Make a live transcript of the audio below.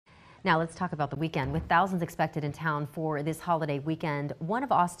Now let's talk about the weekend. With thousands expected in town for this holiday weekend, one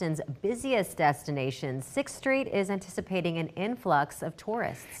of Austin's busiest destinations, 6th Street, is anticipating an influx of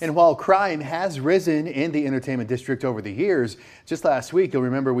tourists. And while crime has risen in the entertainment district over the years, just last week, you'll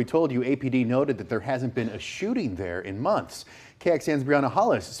remember we told you APD noted that there hasn't been a shooting there in months. KXAN's Brianna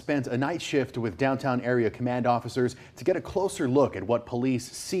Hollis spent a night shift with downtown area command officers to get a closer look at what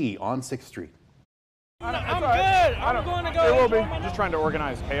police see on 6th Street. I'm good. I'm going to go. It will be. Just trying to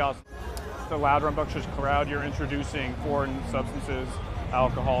organize chaos. The loud, rambunctious crowd, you're introducing foreign substances,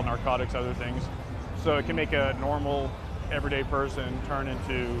 alcohol, narcotics, other things. So it can make a normal, everyday person turn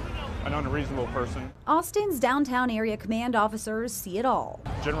into an unreasonable person. Austin's downtown area command officers see it all.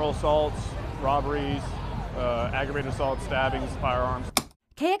 General assaults, robberies, aggravated assaults, stabbings, firearms.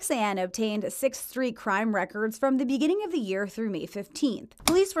 KXAN obtained 6th Street crime records from the beginning of the year through May 15th.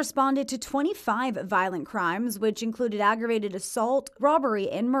 Police responded to 25 violent crimes, which included aggravated assault,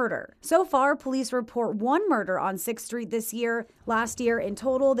 robbery, and murder. So far, police report 1 murder on 6th Street this year. Last year, in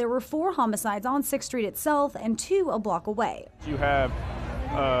total, there were 4 homicides on 6th Street itself and 2 a block away. You have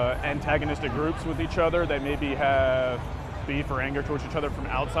antagonistic groups with each other. They maybe have beef or anger towards each other from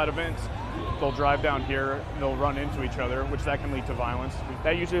outside events. They'll drive down here, they'll run into each other, which that can lead to violence.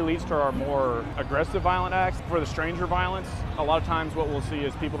 That usually leads to our more aggressive violent acts. For the stranger violence, a lot of times what we'll see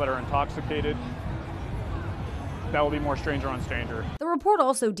is people that are intoxicated. That will be more stranger on stranger. The report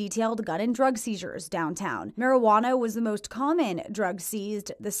also detailed gun and drug seizures downtown. Marijuana was the most common drug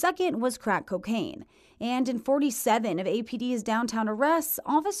seized. The second was crack cocaine. And in 47 of APD's downtown arrests,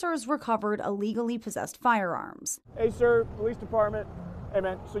 officers recovered illegally possessed firearms. Hey sir, police department. Hey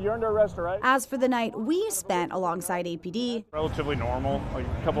man, so you're under arrest, all right? As for the night we spent alongside APD, Relatively normal, like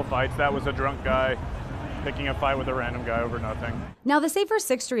a couple fights. That was a drunk guy picking a fight with a random guy over nothing. Now, the Safer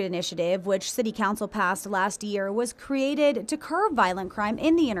 6th Street initiative, which City Council passed last year, was created to curb violent crime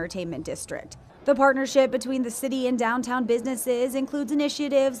in the entertainment district. The partnership between the city and downtown businesses includes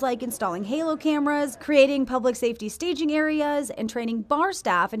initiatives like installing halo cameras, creating public safety staging areas, and training bar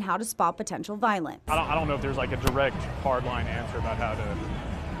staff in how to spot potential violence. I don't know if there's like a direct hardline answer about how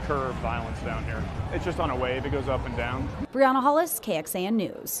to curb violence down here. It's just on a wave, it goes up and down. Brianna Hollis, KXAN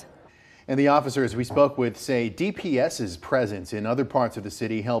News. And the officers we spoke with say DPS's presence in other parts of the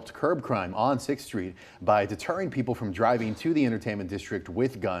city helped curb crime on 6th Street by deterring people from driving to the entertainment district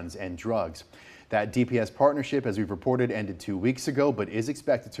with guns and drugs. That DPS partnership, as we've reported, ended 2 weeks ago, but is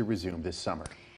expected to resume this summer.